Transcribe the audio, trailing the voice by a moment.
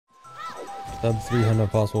Sub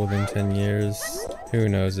 300 possible within 10 years. Who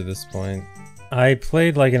knows at this point. I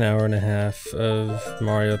played like an hour and a half of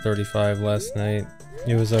Mario 35 last night.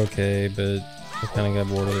 It was okay, but I kind of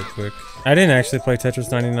got bored of it quick. I didn't actually play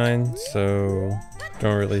Tetris 99, so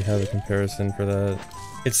don't really have a comparison for that.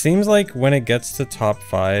 It seems like when it gets to top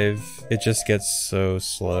 5, it just gets so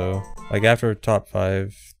slow. Like after top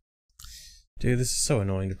 5... Dude, this is so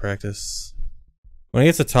annoying to practice. When it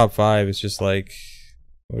gets to top 5, it's just like...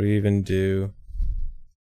 What do you even do?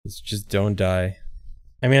 It's just don't die.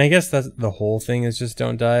 I mean, I guess that's the whole thing is just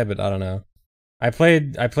don't die, but I don't know. I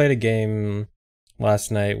played a game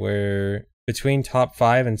last night where between top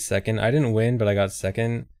 5 and second, I didn't win, but I got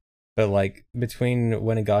second. But like between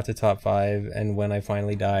when it got to top 5 and when I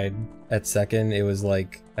finally died at second, it was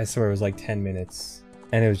like, I swear it was like 10 minutes.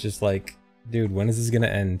 And it was just like, dude, when is this gonna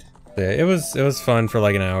end? But yeah, it was fun for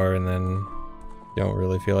like an hour and then don't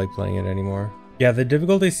really feel like playing it anymore. Yeah, the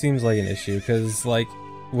difficulty seems like an issue because like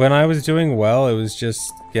when I was doing well, it was just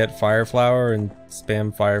get Fire Flower and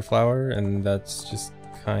spam Fire Flower, and that's just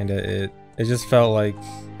kinda it. It just felt like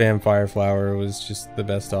spam Fire Flower was just the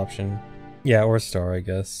best option. Yeah, or Star, I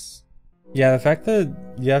guess. Yeah, the fact that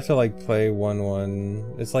you have to like play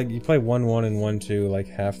 1-1, it's like you play 1-1 and 1-2 like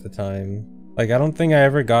half the time. Like I don't think I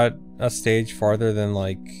ever got a stage farther than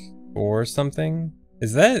like 4 or something.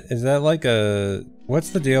 Is that like a... What's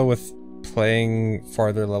the deal with playing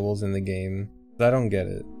farther levels in the game? I don't get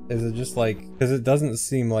it. Is it just like... Because it doesn't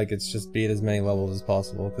seem like it's just beat as many levels as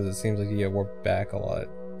possible, because it seems like you get warped back a lot.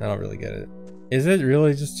 I don't really get it. Is it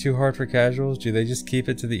really just too hard for casuals? Do they just keep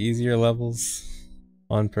it to the easier levels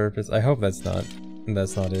on purpose? I hope that's not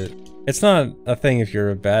it. It's not a thing if you're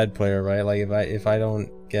a bad player, right? Like if I don't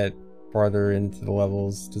get farther into the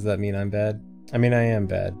levels, does that mean I'm bad? I mean, I am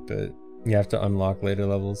bad, but you have to unlock later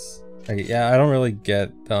levels. Okay, yeah, I don't really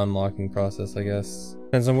get the unlocking process, I guess.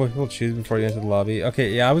 Depends on what people choose before you enter the lobby.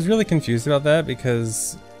 Okay, yeah, I was really confused about that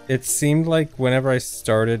because it seemed like whenever I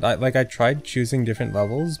started, I tried choosing different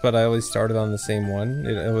levels, but I always started on the same one.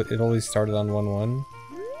 It always started on 1-1.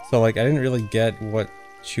 So like, I didn't really get what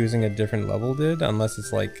choosing a different level did, unless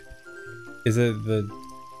it's like, is it the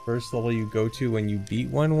first level you go to when you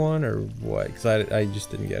beat 1-1 or what? Because I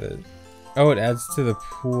just didn't get it. Oh, it adds to the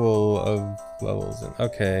pool of levels.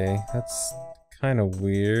 Okay, that's kind of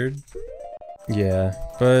weird. Yeah,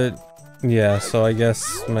 but yeah, so I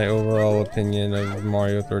guess my overall opinion of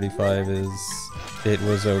Mario 35 is it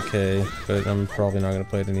was okay, but I'm probably not going to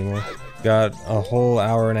play it anymore. Got a whole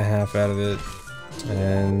hour and a half out of it,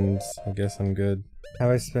 and I guess I'm good. Have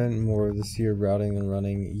I spent more this year routing than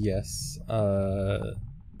running? Yes.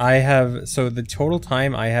 I have, so the total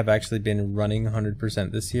time I have actually been running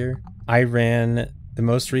 100% this year. I ran the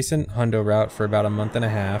most recent Hundo route for about a month and a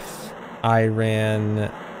half. I ran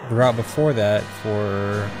the route before that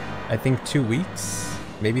for, I think 2 weeks,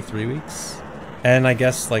 maybe 3 weeks. And I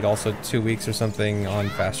guess like also 2 weeks or something on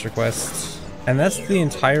Faster Quest. And that's the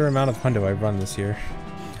entire amount of Hundo I've run this year.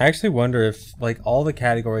 I actually wonder if, like, all the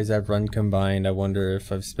categories I've run combined, I wonder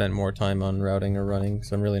if I've spent more time on routing or running,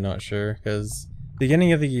 because I'm really not sure, because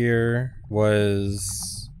beginning of the year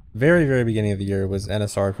was, very beginning of the year was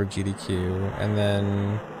NSR for GDQ, and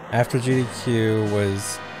then after GDQ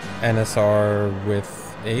was NSR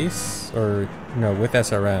with Ace, or no, with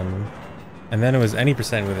SRM, and then it was any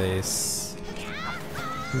percent with Ace.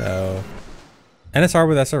 No. NSR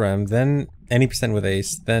with SRM, then any percent with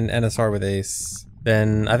Ace, then NSR with Ace.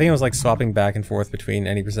 Then I think it was like swapping back and forth between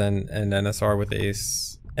any percent and NSR with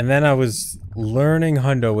Ace. And then I was learning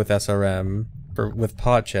Hundo with SRM with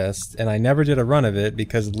Pot Chest, and I never did a run of it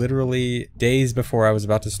because literally days before I was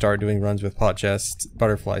about to start doing runs with Pot Chest,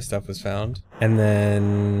 Butterfly stuff was found. And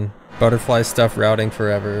then Butterfly stuff routing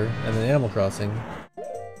forever, and then Animal Crossing.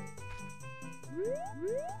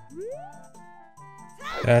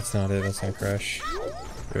 That's not it, that's not Crash.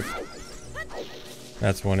 Rip.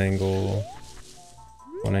 That's one angle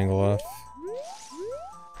off.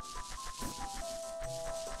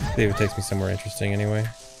 See if it takes me somewhere interesting anyway.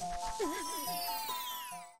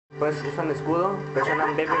 Pues usan escudo,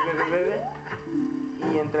 presionan B, B, B, B, B,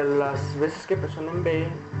 B, y entre las veces que presionen B,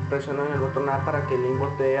 presionan el botón A para que Link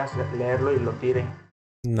voltee a leerlo y lo tire.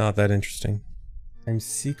 Not that interesting. I'm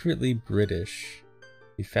secretly British.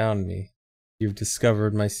 You found me. You've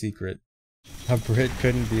discovered my secret. A Brit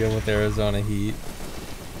couldn't deal with Arizona heat.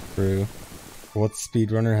 True. What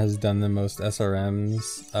speedrunner has done the most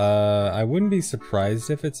SRMs? I wouldn't be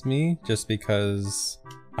surprised if it's me, just because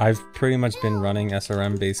I've pretty much been running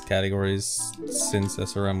SRM-based categories since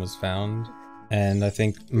SRM was found. And I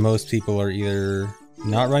think most people are either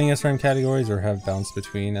not running SRM categories or have bounced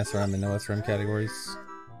between SRM and no SRM categories.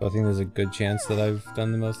 So I think there's a good chance that I've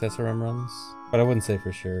done the most SRM runs, but I wouldn't say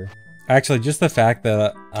for sure. Actually, just the fact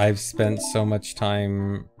that I've spent so much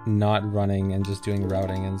time not running and just doing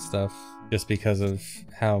routing and stuff, just because of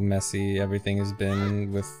how messy everything has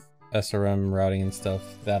been with SRM routing and stuff,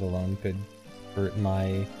 that alone could hurt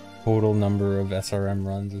my total number of SRM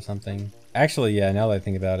runs or something. Actually, yeah, now that I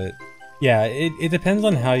think about it, yeah, it depends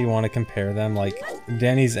on how you want to compare them. Like,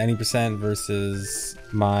 Danny's any percent versus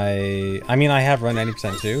my... I mean, I have run any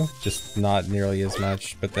percent too, just not nearly as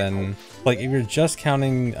much. But then, like, if you're just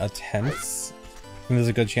counting attempts, then there's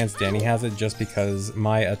a good chance Danny has it, just because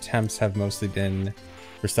my attempts have mostly been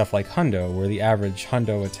for stuff like Hundo, where the average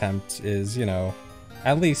Hundo attempt is, you know,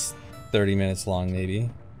 at least 30 minutes long,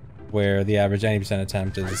 maybe. Where the average any percent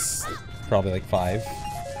attempt is probably like 5,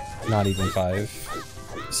 not even 5.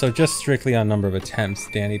 So just strictly on number of attempts,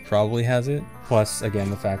 Danny probably has it. Plus, again,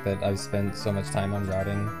 the fact that I've spent so much time on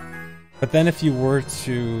routing. But then if you were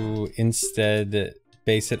to instead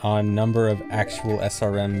base it on number of actual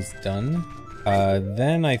SRMs done,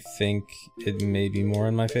 then I think it may be more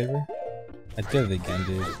in my favor. I did it again,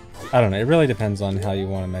 dude. I don't know, it really depends on how you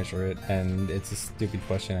want to measure it, and it's a stupid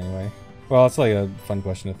question anyway. Well, it's like a fun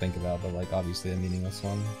question to think about, but like obviously a meaningless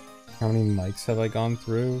one. How many mics have I gone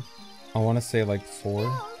through? I want to say like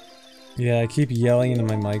 4. Yeah, I keep yelling into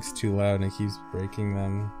my mics too loud and it keeps breaking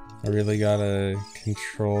them. I really gotta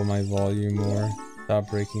control my volume more. Stop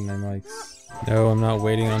breaking my mics. No, I'm not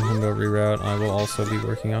waiting on Hundo Reroute. I will also be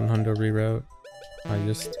working on Hundo Reroute. I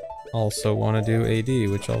just also want to do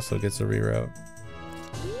AD, which also gets a reroute.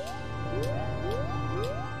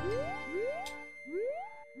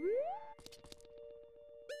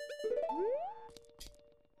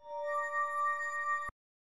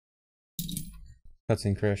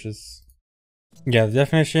 Cutscene crashes. Yeah, the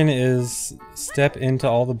definition is step into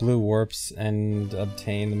all the blue warps and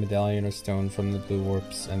obtain the medallion or stone from the blue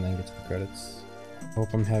warps and then get to the credits.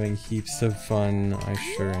 Hope I'm having heaps of fun. I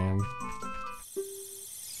sure am.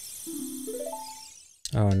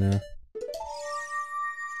 Oh no.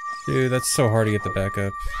 Dude, that's so hard to get the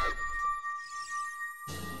backup.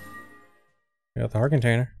 We got the heart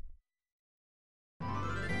container.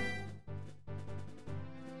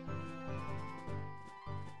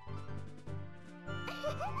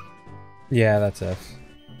 Yeah, that's F.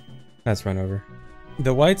 That's run over.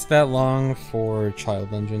 The white's that long for child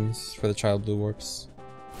dungeons, for the child blue warps.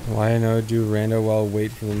 Why no do rando while wait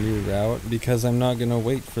for the new route? Because I'm not gonna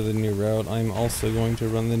wait for the new route. I'm also going to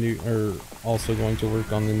run the new, also going to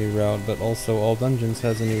work on the new route, but also all dungeons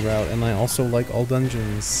has a new route, and I also like all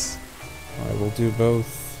dungeons. I will do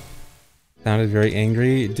both. Sounded very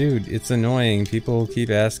angry. Dude, it's annoying. People keep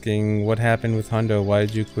asking, what happened with Hundo? Why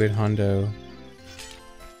did you quit Hundo?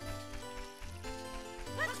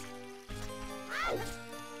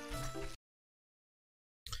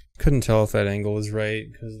 Couldn't tell if that angle was right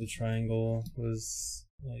because the triangle was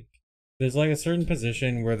like, there's like a certain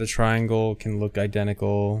position where the triangle can look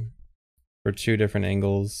identical for 2 different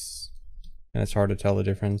angles and it's hard to tell the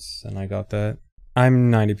difference, and I got that.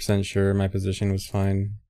 I'm 90% sure my position was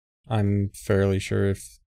fine. I'm fairly sure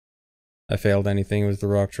if I failed anything it was the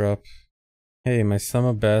rock drop. Hey, my sum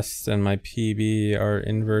of best and my PB are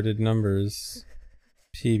inverted numbers.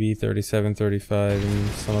 PB 3735 and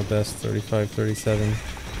sum of best 3537.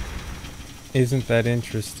 Isn't that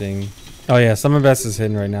interesting? Oh yeah, sum of best is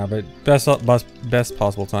hidden right now, but best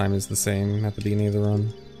possible time is the same at the beginning of the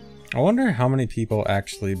run. I wonder how many people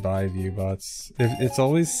actually buy viewbots. It's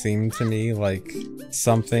always seemed to me like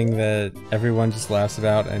something that everyone just laughs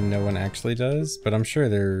about and no one actually does, but I'm sure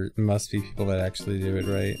there must be people that actually do it,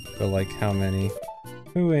 right? But like, how many?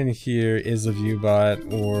 Who in here is a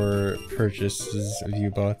viewbot or purchases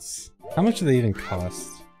viewbots? How much do they even cost?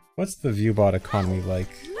 What's the viewbot economy like?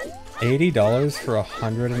 $80 for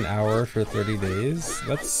 100 an hour for 30 days?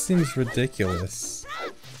 That seems ridiculous.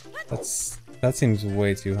 That seems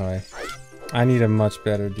way too high. I need a much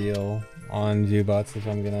better deal on viewbots if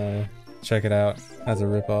I'm gonna check it out as a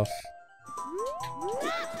ripoff.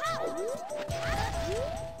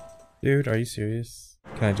 Dude, are you serious?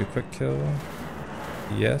 Can I do quick kill?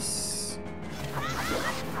 Yes.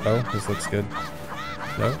 Oh, this looks good.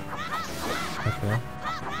 No? Okay.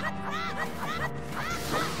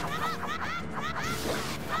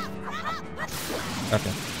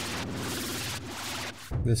 Okay.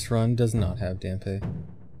 This run does not have Dampé.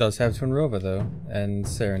 Does have Twinrova though, and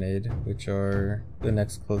Serenade, which are the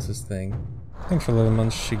next closest thing. Thanks for 11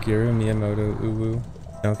 months, Shigeru Miyamoto Uwu.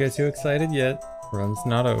 Don't get too excited yet. Run's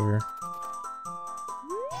not over.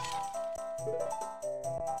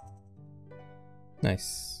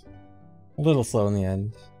 Nice. A little slow in the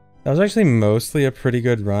end. That was actually mostly a pretty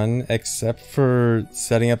good run, except for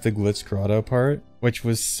setting up the glitch grotto part, which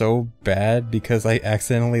was so bad because I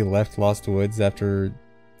accidentally left Lost Woods after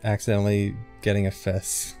accidentally getting a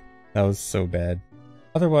fess. That was so bad.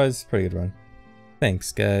 Otherwise, pretty good run.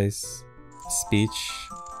 Thanks, guys. Speech.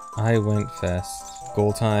 I went fast.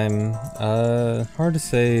 Goal time. Hard to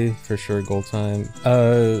say for sure goal time.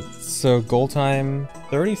 So goal time,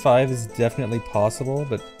 35 is definitely possible,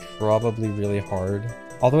 but probably really hard.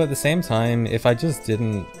 Although at the same time, if I just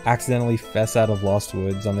didn't accidentally fess out of Lost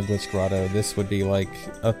Woods on the Glitch Grotto, this would be like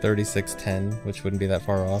a 36-10, which wouldn't be that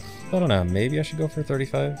far off. I don't know, maybe I should go for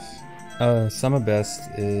 35? Sum of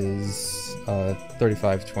best is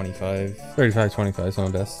 35-25. 35-25, sum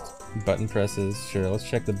of best. Button presses, sure, let's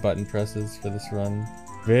check the button presses for this run.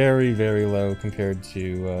 Very, very low compared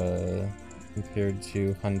to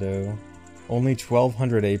Hundo. Only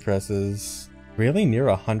 1200 A presses. Really? Near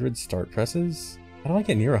 100 start presses? How do I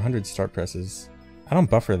get near 100 start presses? I don't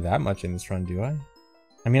buffer that much in this run, do I?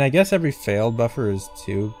 I mean, I guess every failed buffer is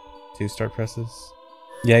two start presses.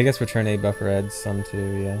 Yeah, I guess return A buffer adds some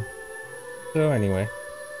too, yeah. So anyway,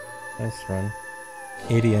 nice run.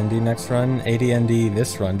 80 ND next run. 80 ND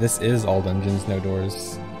this run. This is all dungeons, no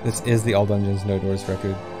doors. This is the all dungeons, no doors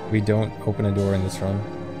record. We don't open a door in this run.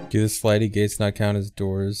 Do the slidey gates not count as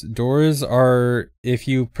doors? Doors are if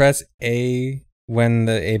you press A when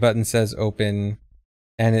the A button says open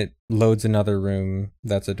and it loads another room,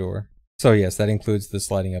 that's a door. So yes, that includes the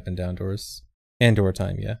sliding up and down doors. And door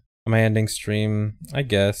time, yeah. Am I ending stream? I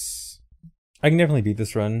guess. I can definitely beat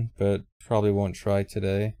this run, but probably won't try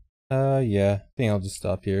today. Yeah, I think I'll just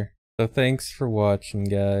stop here. So thanks for watching,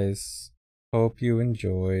 guys. Hope you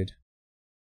enjoyed.